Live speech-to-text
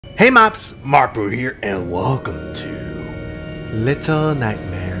Hey Mops, Markpool here, and welcome to Little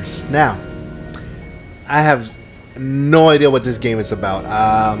Nightmares. Now, I have no idea what this game is about.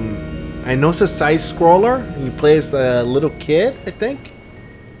 I know it's a side scroller, and you play as a little kid, I think.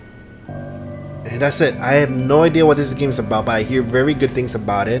 And that's it. I have no idea what this game is about, but I hear very good things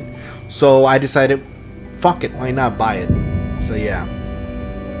about it. So I decided, fuck it, why not buy it? So yeah.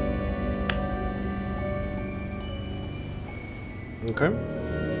 Okay.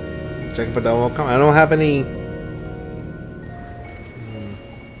 Check for that welcome. I don't have any.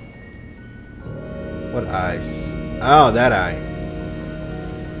 What eyes? Oh, that eye.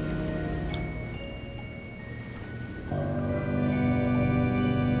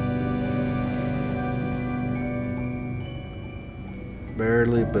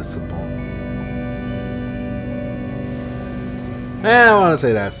 Barely visible. I want to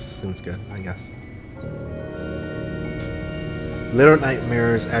say that seems good, I guess. Little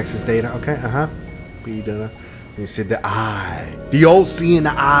Nightmares access data. Okay, You see the eye. The old seeing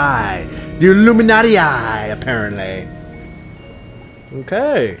eye. The Illuminati eye, apparently.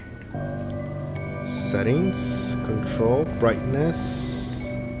 Okay. Settings. Control.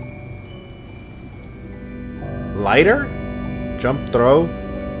 Brightness. Lighter. Jump throw.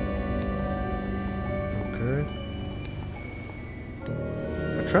 Okay.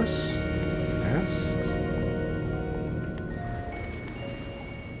 Mattress. Masks.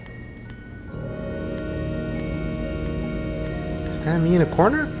 Stand me in a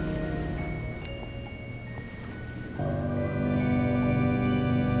corner?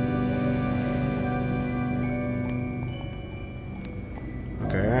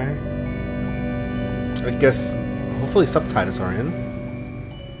 Okay. I guess hopefully subtitles are in.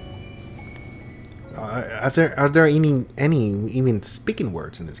 Are there any even speaking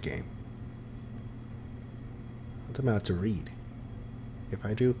words in this game? What am I about to read? If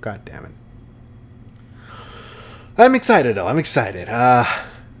I do, god damn it. I'm excited though. I'm excited.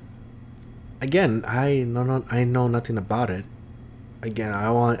 Again, I know nothing about it. Again, I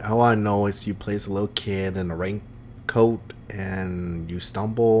want to know is you play as a little kid in a raincoat and you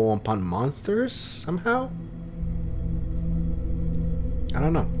stumble upon monsters somehow. I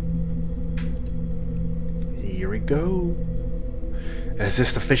don't know. Here we go. Is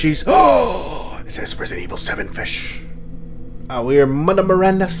this the fishies? Oh, it says Resident Evil 7 fish. We're Mother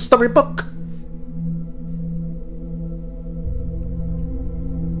Miranda storybook.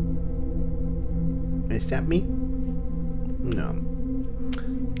 Is that me? No.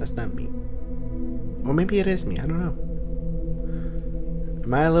 That's not me. Or maybe it is me. I don't know.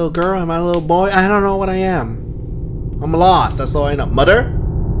 Am I a little girl? Am I a little boy? I don't know what I am. I'm lost. That's all I know. Mother?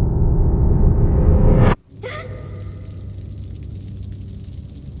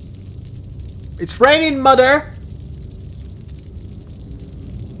 It's raining, Mother!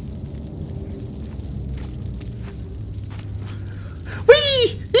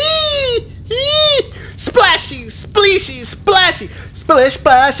 Splashy, spleeshy, splashy, splish,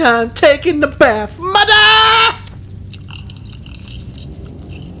 splash, I'm taking the bath. Mother!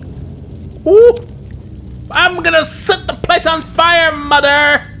 Ooh! I'm gonna set the place on fire,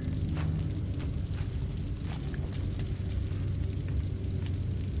 Mother!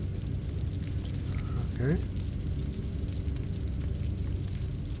 Okay.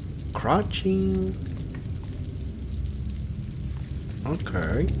 Crouching.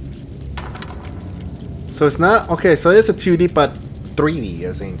 Okay. So it's not okay. So it's a 2D but 3D at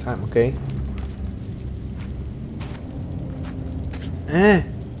the same time. Okay.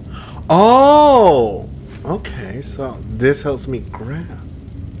 Oh. Okay. So this helps me grab.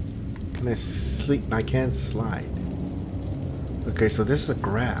 Can I sleep? I can't slide. Okay. So this is a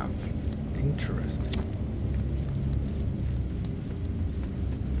grab. Interesting.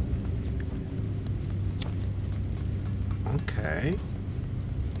 Okay.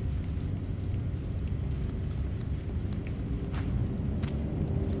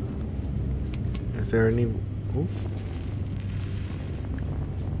 Is there any... Ooh.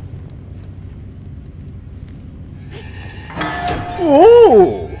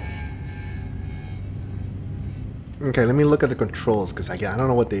 Ooh! Okay, let me look at the controls because I don't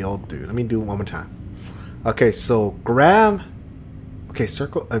know what they all do. Let me do it one more time. Okay, so grab. Okay,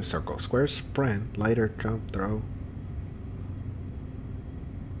 circle. Circle. Square, sprint, lighter, jump, throw.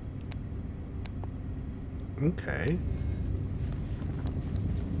 Okay.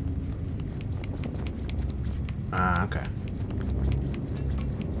 Okay.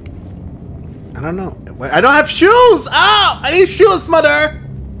 I don't know. Wait, I don't have shoes! Oh! I need shoes, Mother!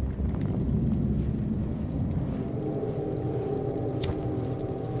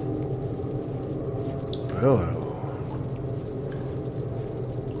 Oh.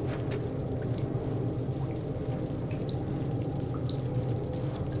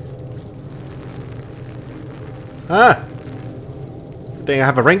 Ah! I think I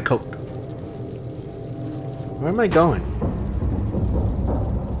have a raincoat. Where am I going?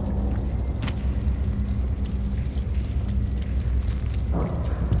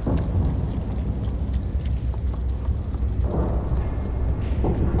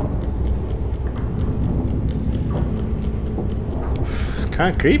 It's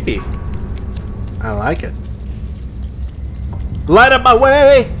kind of creepy. I like it. Light up my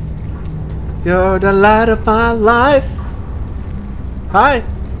way! You're the light of my life. Hi.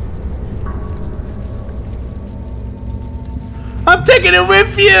 I'm taking it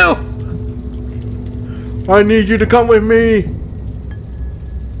with you! I need you to come with me.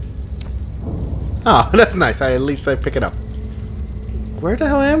 Oh, that's nice. At least I pick it up. Where the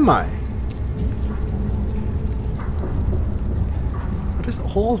hell am I? What is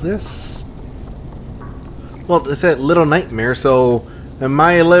all this? Well, it said Little Nightmare, so am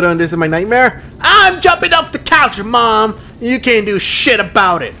I little and this is my nightmare? I'm jumping off the couch, Mom! You can't do shit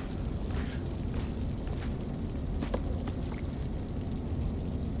about it!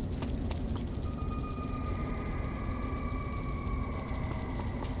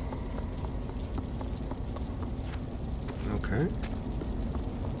 Okay.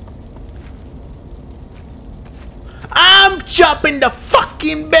 I'm jumping the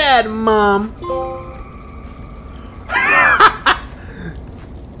fucking bed, Mom!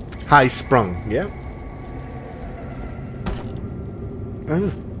 High sprung, yeah.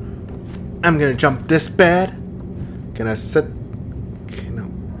 I'm gonna jump this bed. Can I sit? Okay, no.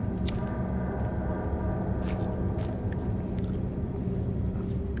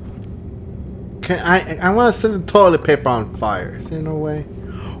 Can I want to set the toilet paper on fire. Is there no way?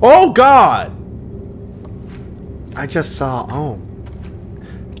 Oh God! I just saw. Oh,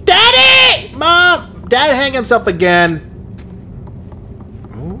 Daddy! Mom! Dad hang himself again.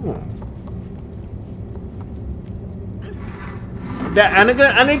 Oh. Dad,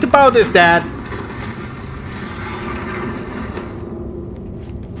 I need to borrow this, Dad.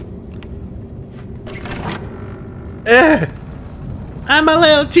 I'm a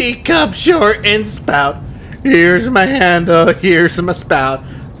little teacup, short and spout. Here's my handle, here's my spout.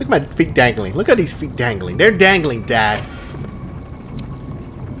 Look at my feet dangling. Look at these feet dangling. They're dangling, Dad.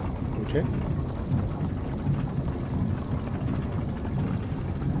 Okay.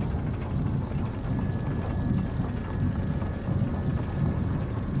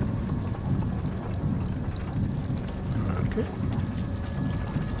 Okay.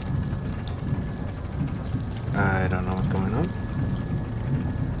 I don't know what's going on.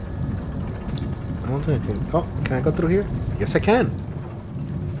 I don't think I can. Oh, can I go through here? Yes, I can.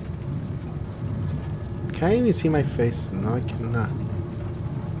 Can I even see my face? No, I cannot.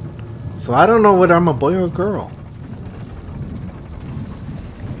 So I don't know whether I'm a boy or a girl.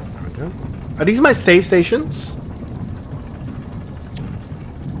 There we go. Are these my save stations?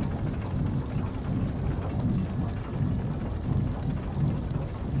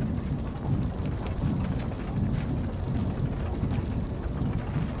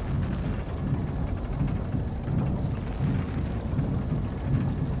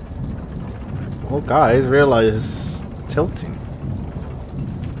 Oh God, I just realized it's tilting.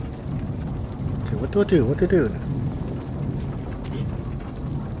 Okay, what do I do? What do I do?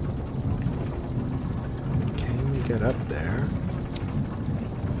 Can we get up there?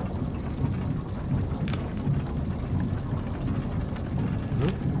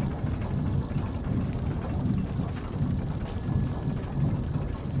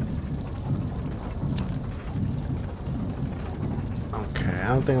 Okay, I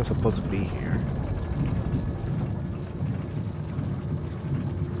don't think I'm supposed to be here.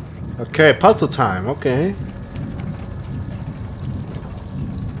 Okay, puzzle time. Okay.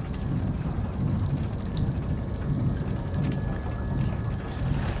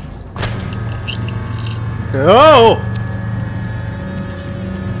 Oh!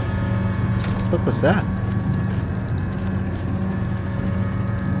 What was that?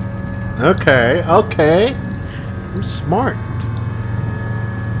 Okay, okay. I'm smart.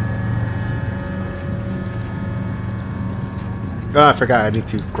 Oh, I forgot. I need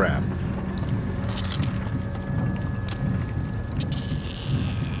to grab.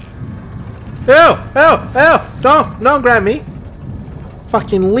 Ew! Ew! Ew! Don't grab me!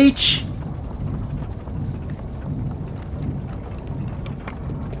 Fucking leech!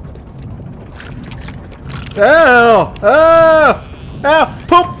 Ew! Ew! Ew!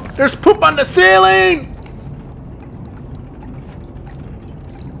 Poop! There's poop on the ceiling!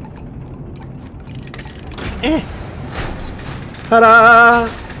 Eh! Ta-da!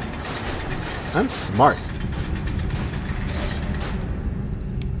 I'm smart.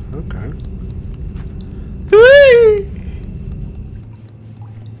 Okay. Whee!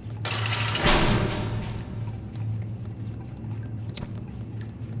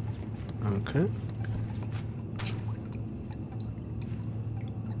 Okay.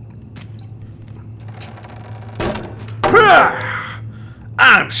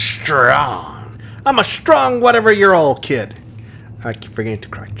 I'm strong. I'm a strong whatever-year-old kid. I keep forgetting to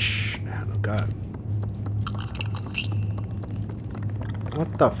crouch. Oh god.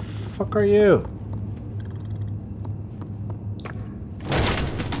 What the fuck are you?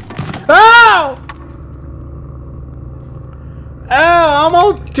 Ow! Ow, I'm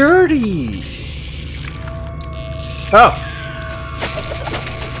all dirty. Oh.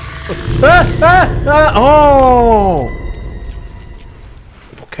 Oh.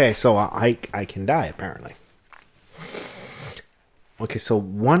 Okay, so I can die apparently. Okay, so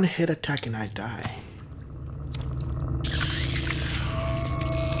one hit attack and I die.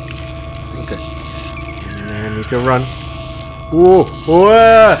 Okay. And I need to run. Ooh.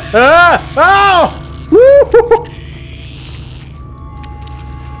 Oh! Woo!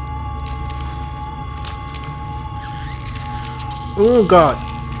 Oh god.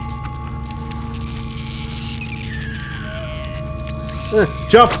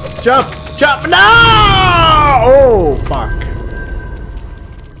 Jump! Jump! Jump! No! Oh fuck.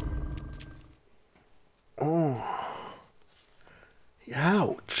 Oh.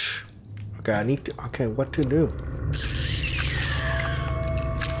 Ouch. Okay, I need to. Okay, what to do?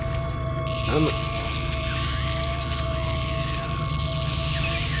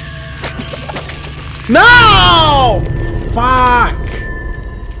 No! Fuck!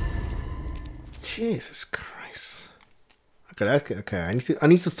 Jesus Christ. Okay, that's good. Okay, I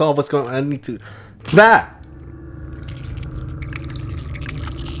need to solve what's going on. I need to that.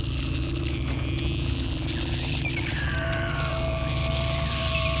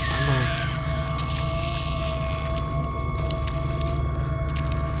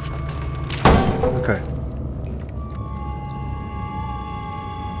 Okay.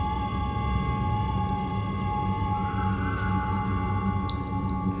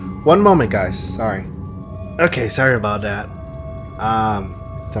 One moment, guys. Sorry. Okay, sorry about that.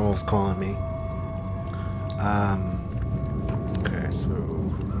 Someone was calling me. Okay, so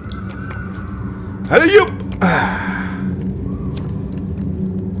how do you?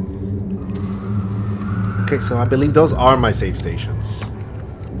 Okay, so I believe those are my save stations.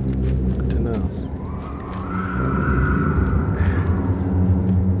 Good to know.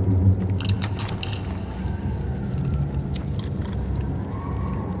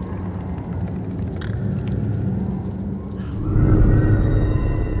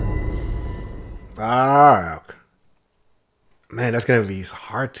 Ah, man, that's gonna be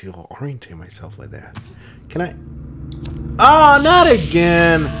hard to orientate myself with that. Can I? Oh, not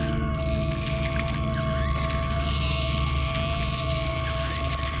again!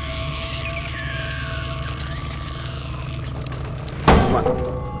 Come on.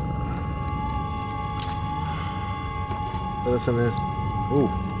 Listen to this. Ooh,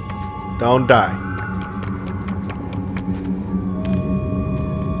 don't die.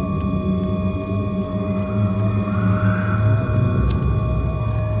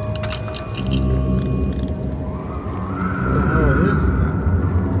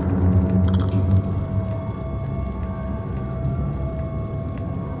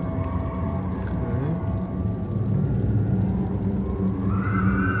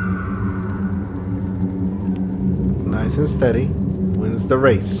 Nice and steady. Wins the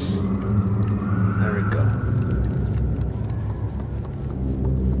race. There we go.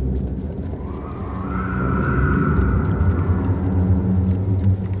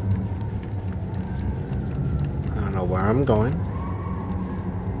 I don't know where I'm going.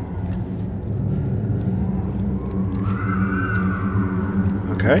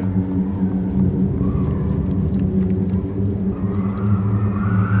 Okay.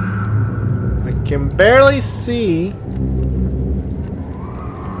 I can barely see.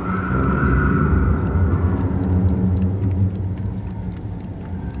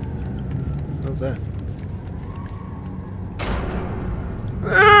 What's that?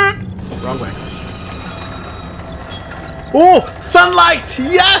 Wrong way. Oh, sunlight!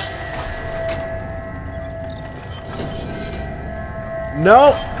 Yes!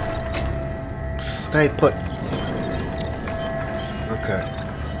 No. Stay put. Okay.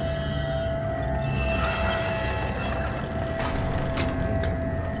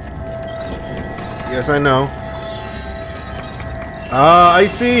 Yes, I know. Ah, I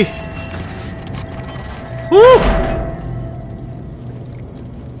see. Woo!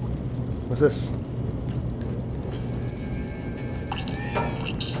 What's this?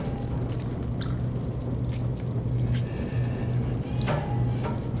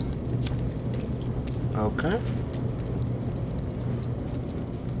 Okay.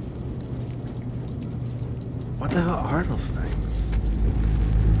 What the hell are those things?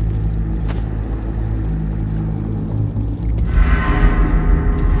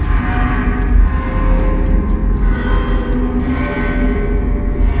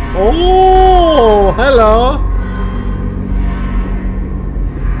 Oh, hello.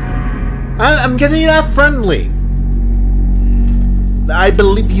 I'm guessing you're not friendly. I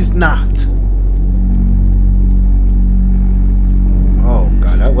believe he's not. Oh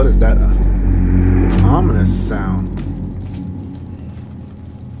god, what is that? Ominous sound.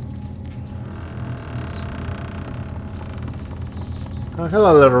 Oh,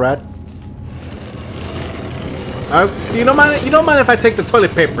 hello, little rat. You don't mind if I take the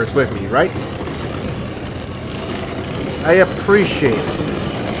toilet papers with me, right? I appreciate it.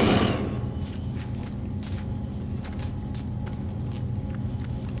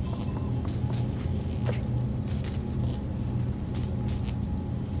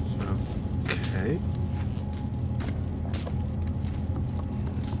 Okay.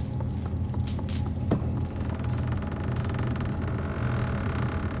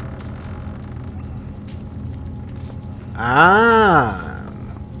 Ah.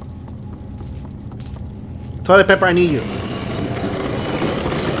 Toilet paper, I need you.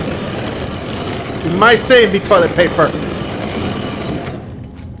 You might save me, toilet paper.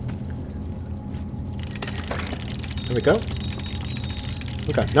 There we go.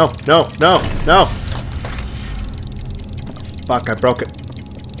 Okay. No. Fuck, I broke it.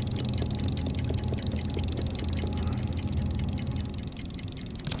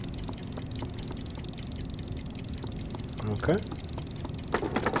 Okay.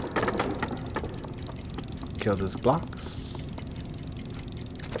 Kill those blocks.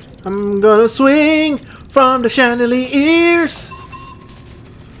 I'm gonna swing from the chandeliers.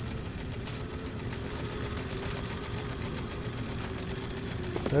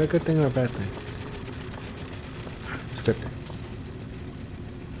 Is that a good thing or a bad thing? It's a good thing.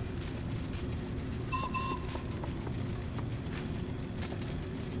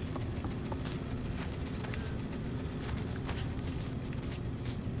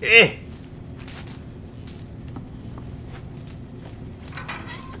 Eh!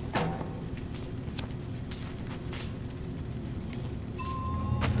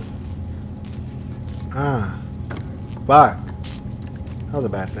 Ah. Fuck. That was a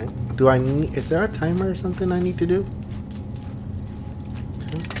bad thing. Do I need... Is there a timer or something I need to do?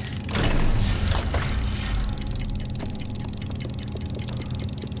 Okay.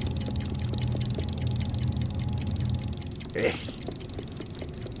 Eh.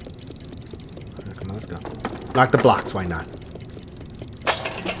 Come on, let's go. Knock the blocks, why not?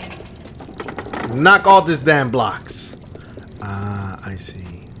 Knock all these damn blocks. Ah, I see.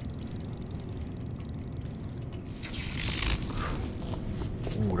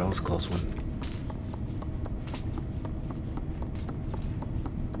 Ooh, that was a close one.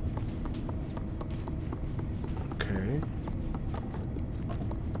 Okay.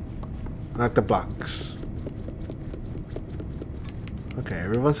 Knock the blocks. Okay,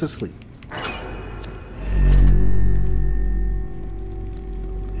 everyone's asleep.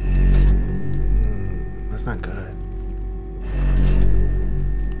 That's not good.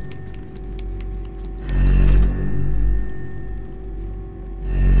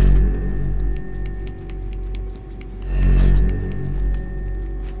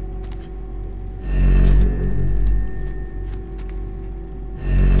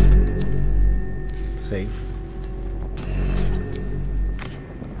 Safe.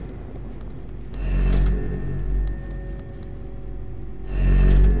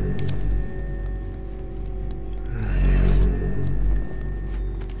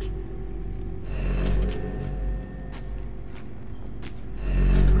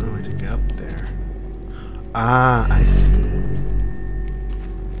 Ah, I see.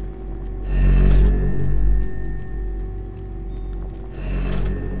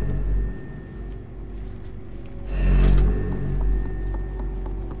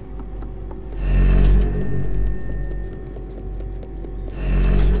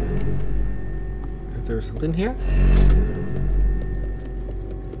 Is there something here?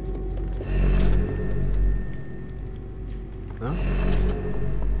 No?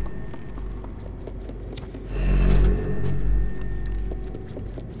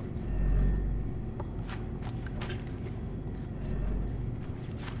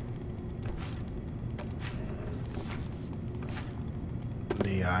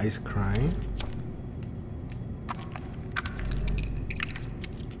 The eyes crying.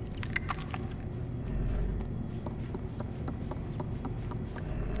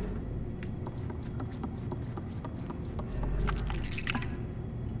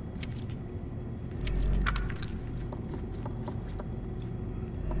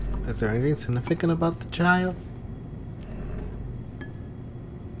 Is there anything significant about the child?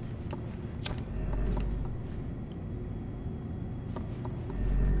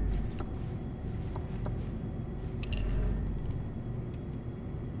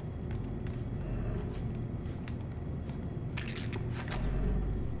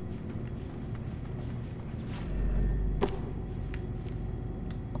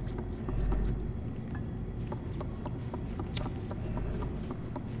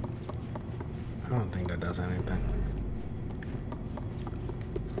 I don't think that does anything.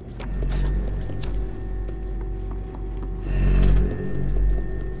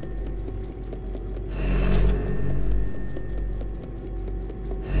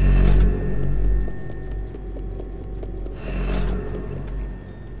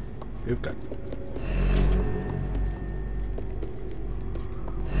 You've got.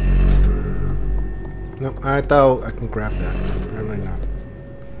 No, I thought I can grab that. Apparently not.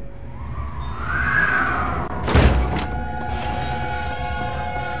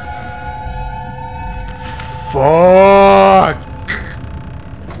 Fuck!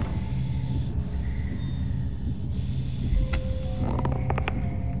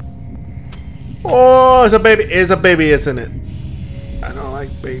 Oh, it's a baby. It's a baby, isn't it? I don't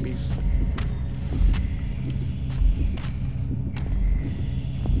like babies.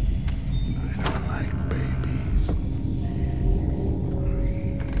 I don't like babies.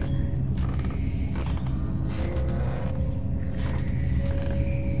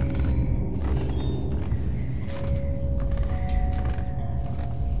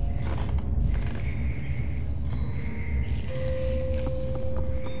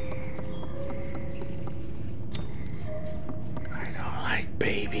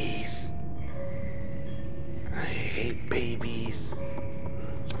 Babies. I hate babies.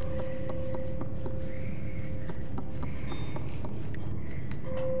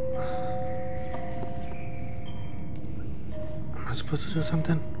 Am I supposed to do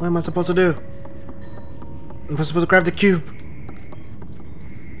something? What am I supposed to do? Am I supposed to grab the cube?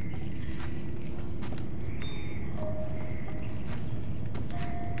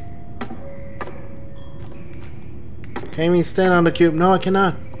 Can't even stand on the cube. No, I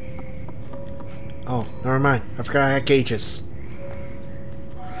cannot. Oh, never mind. I forgot I had cages.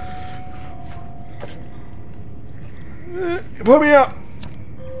 Put me up.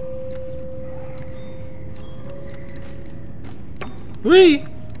 Wee.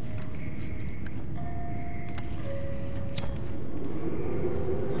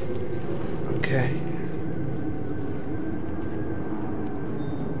 Okay.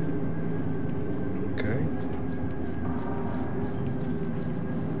 Okay.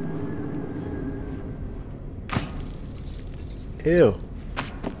 Ew.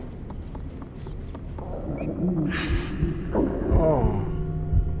 Oh.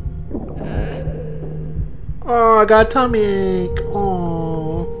 Oh, I got a tummy ache.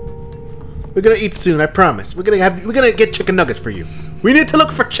 Oh. We're gonna eat soon, I promise. We're gonna get chicken nuggets for you. We need to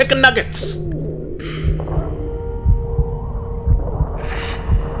look for chicken nuggets.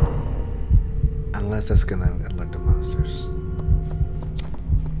 Unless that's gonna alert the monsters.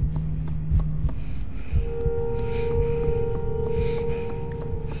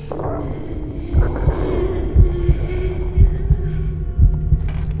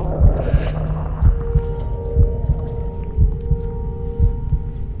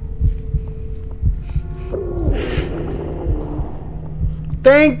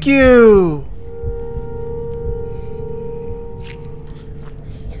 Thank you!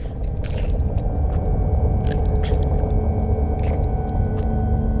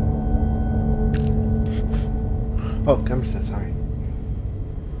 Oh, camera says sorry.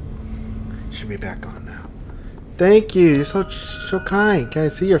 Should be back on now. Thank you. You're so kind. Can I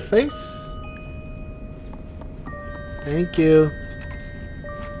see your face? Thank you.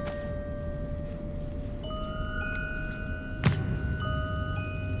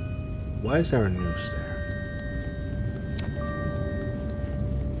 Why is there a noose there?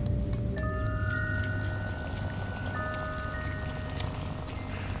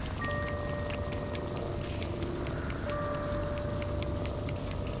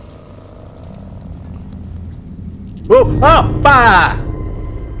 Oh! Oh! Bah!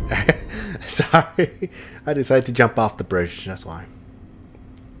 Sorry. I decided to jump off the bridge. That's why.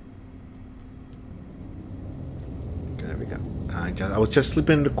 Okay, there we go. I was just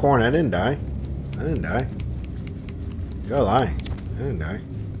sleeping in the corner. I didn't die. I didn't die. You're lying. I didn't die.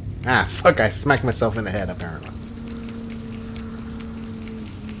 Ah, fuck. I smacked myself in the head, apparently.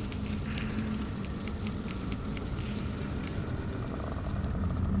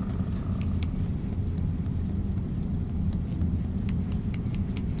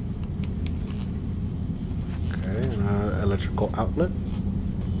 electrical outlet.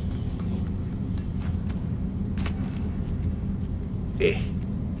 Eh.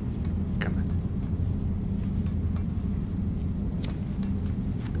 Come on.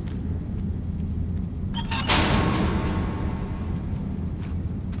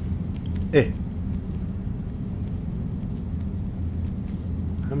 Eh.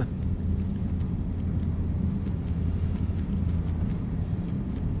 Come on.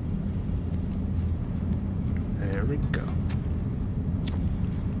 There we go.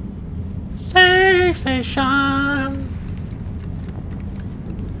 Safe station.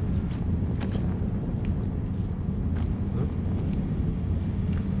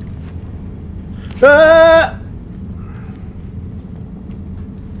 Ah!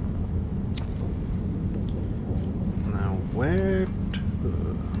 Now where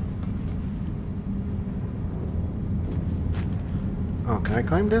to? Oh, can I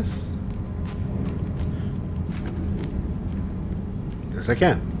climb this? Yes, I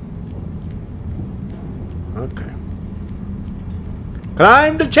can. Okay.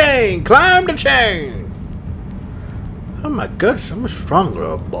 Climb the chain! Climb the chain! Oh my goodness, I'm a strong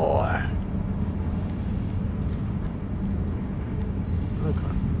little boy.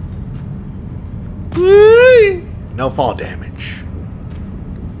 Okay. No fall damage.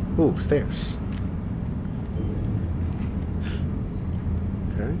 Ooh, stairs.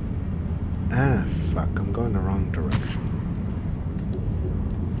 Okay. Ah, fuck, I'm going the wrong direction.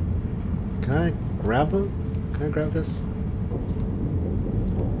 Can I grab him? Can I grab this?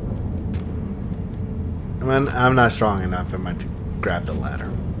 I mean, I'm not strong enough am I to grab the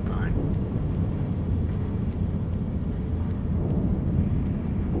ladder. Fine.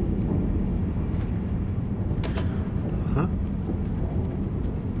 Huh?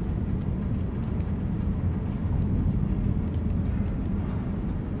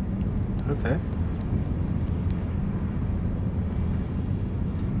 Okay.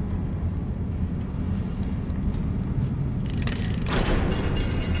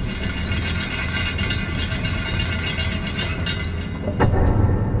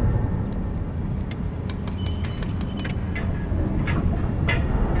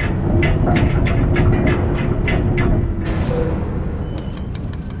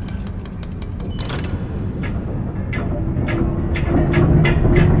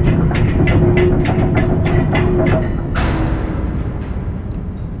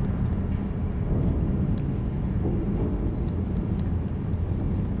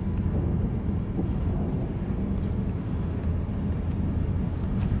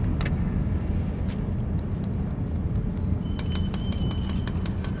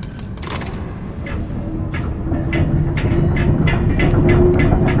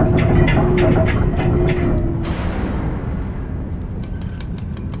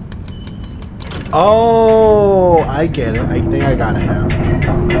 Oh, I get it. I think I got it now.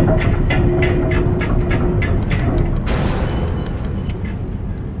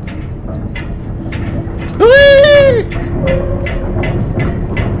 Whee!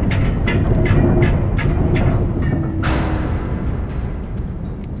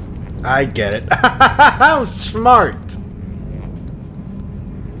 I get it. I'm smart.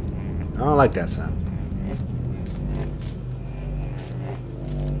 I don't like that sound.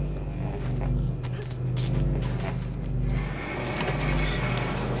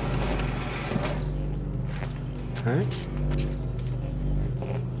 Okay.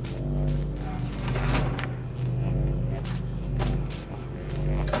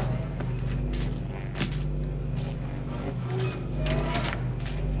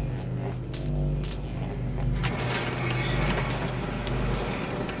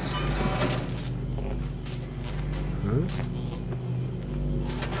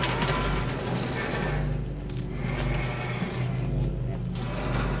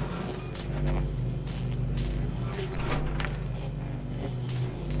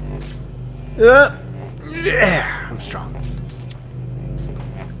 Yeah, I'm strong.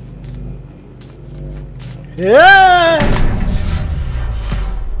 Yes.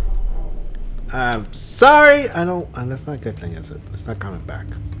 I'm sorry. I don't. And that's not a good thing, is it? It's not coming back.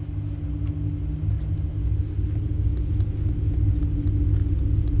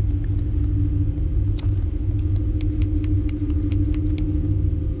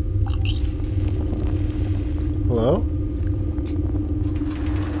 Hello?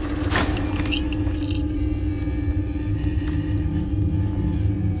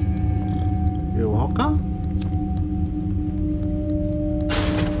 You're welcome?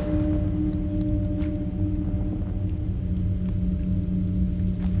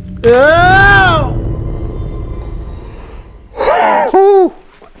 Oh!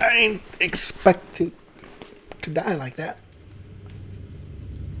 I ain't expecting to die like that.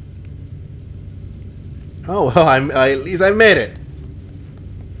 Oh well, at least I made it.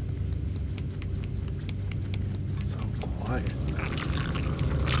 So quiet.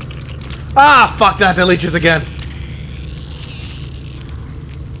 Ah, fuck that! The leeches again.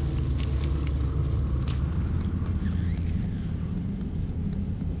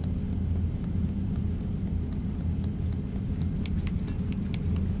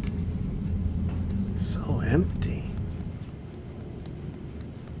 So empty.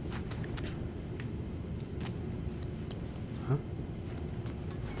 Huh?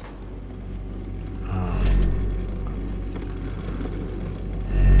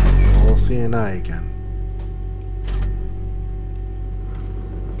 It's all CNI again.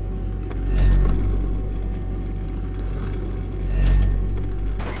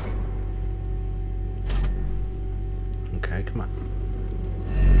 Okay, come on.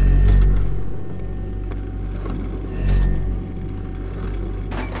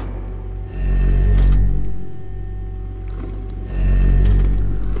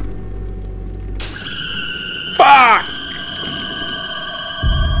 Fuck!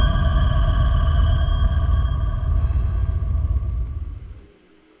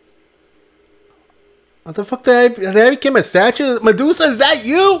 What the fuck did I become a statue? Medusa, is that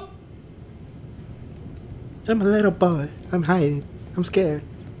you? I'm a little boy. I'm hiding. I'm scared.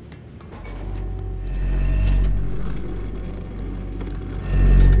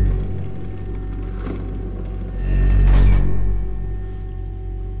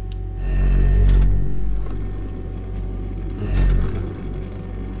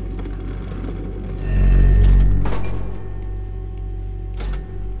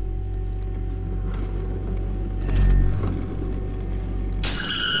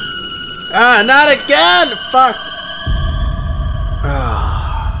 Ah, not again! Fuck!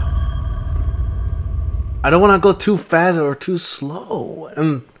 Ah. I don't want to go too fast or too slow.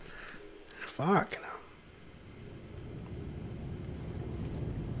 Fuck.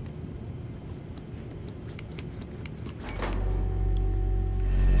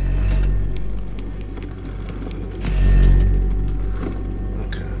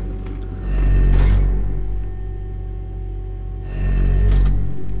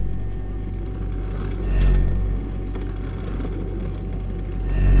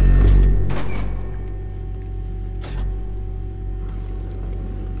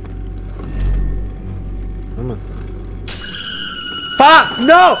 Fuck!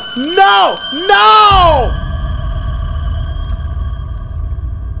 No! No! No!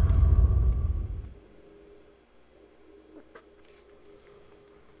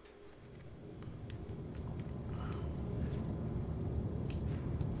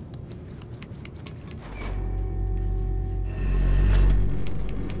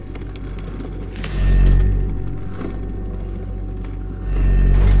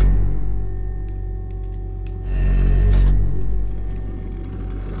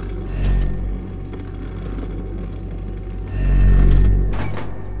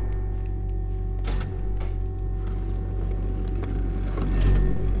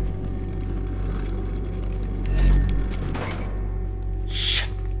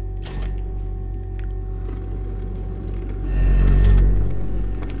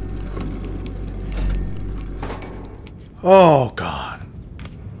 Oh god.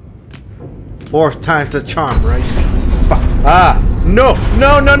 Fourth time's the charm, right? Fuck. Ah! No!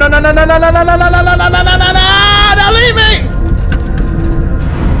 No! No! No! No! No! No! No! No! No! No! No! No! No! No! No! No! No! Don't leave me!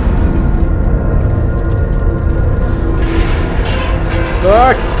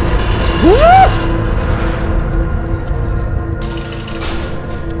 Fuck! Woo!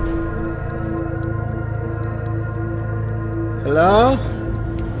 Hello?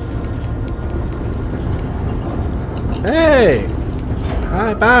 Hey!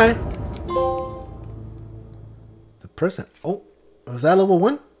 Hi, bye. The person. Oh, was that level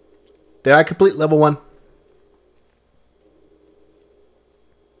 1? Did I complete level 1?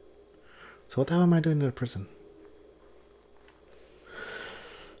 So what the hell am I doing in the prison?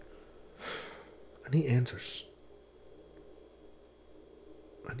 I need answers.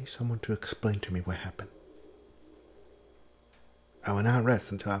 I need someone to explain to me what happened. I will not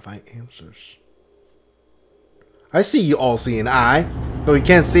rest until I find answers. I see you all seeing eye. Well, you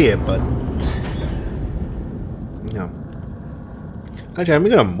can't see it, but no. Actually, I'm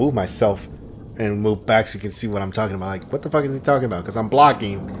gonna move myself and move back so you can see what I'm talking about. Like, what the fuck is he talking about? Because I'm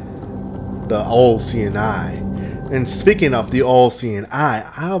blocking the all seeing eye. And speaking of the all seeing eye,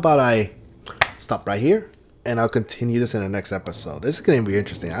 how about I stop right here and I'll continue this in the next episode. This is gonna be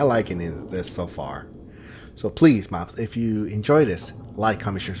interesting. I like this so far. So please, moms, if you enjoy this, like,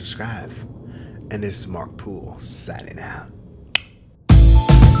 comment, share, subscribe. And this is Markpool signing out.